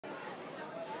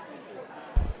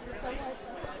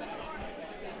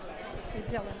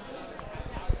Dylan.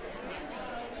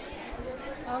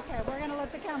 Okay, we're going to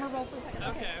let the camera roll for a second.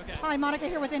 Okay. Hi, Monica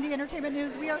here with Indie Entertainment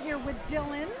News. We are here with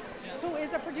Dylan, who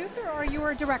is a producer, or you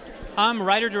are a director? I'm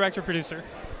writer, director, producer.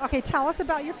 Okay, tell us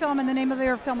about your film and the name of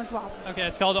your film as well. Okay,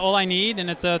 it's called All I Need, and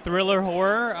it's a thriller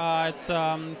horror. It's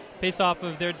based off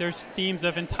of there's themes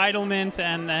of entitlement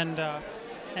and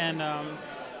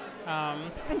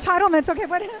Entitlements. Okay,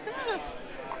 what?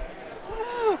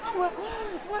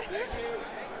 what?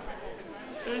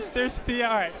 There's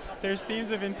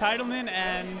themes of entitlement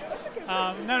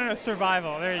and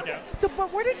survival. There you go. So,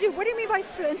 but what do you mean by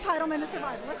entitlement and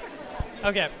survival? Let's talk about that.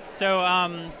 Okay, so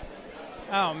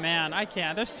oh man, I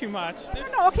can't. There's too much.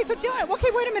 No. Okay, so Dylan.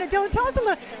 Okay, wait a minute, Dylan. Tell us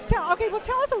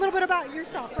a little bit about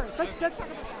yourself first. Let's talk about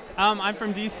that. I'm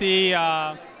from DC.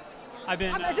 I've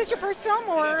been. Is this your first film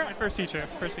or? My first feature.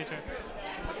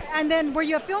 And then, were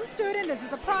you a film student? Is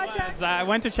it a project? I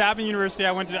went to Chapman University.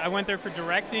 I went there for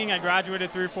directing. I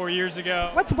graduated 3 or 4 years ago.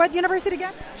 What university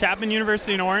again? Chapman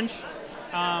University in Orange.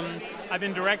 I've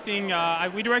been directing.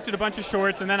 We directed a bunch of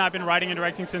shorts, and then I've been writing and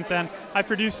directing since then. I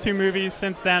produced 2 movies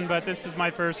since then, but this is my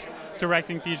first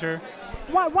directing feature.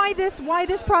 Why this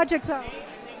project though?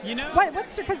 You know,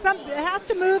 what's because it has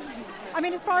to move. I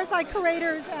mean, as far as like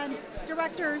curators and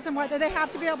directors and what they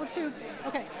have to be able to.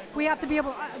 Okay, we have to be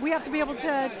able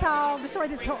to tell the story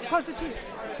that's closer to you.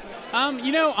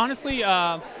 You know, honestly,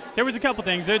 there was a couple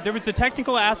things. There was the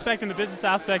technical aspect and the business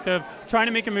aspect of trying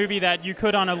to make a movie that you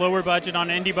could on a lower budget,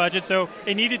 on an indie budget. So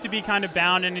it needed to be kind of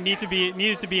bound, and it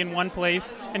needed to be in one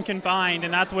place and confined,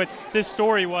 and that's what this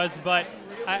story was. But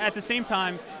at the same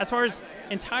time, as far as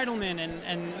entitlement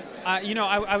and you know,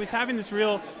 I was having this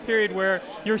real period where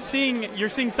you're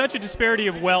seeing such a disparity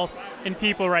of wealth in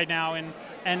people right now,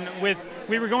 and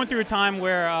we were going through a time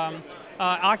where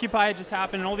Occupy had just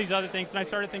happened and all these other things, and I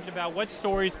started thinking about what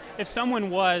stories, if someone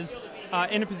was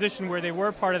in a position where they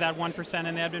were part of that 1%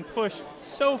 and they had been pushed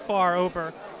so far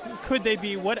over,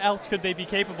 what else could they be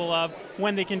capable of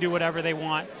when they can do whatever they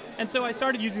want? And so I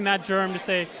started using that germ to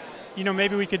say, you know,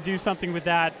 maybe we could do something with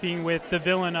that, being with the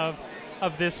villain of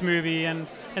this movie and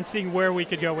seeing where we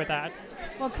could go with that.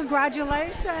 Well,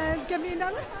 congratulations. Give me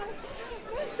another hug.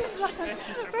 Thank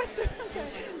you so much. Okay.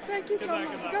 Thank you so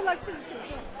much. Good luck to you too.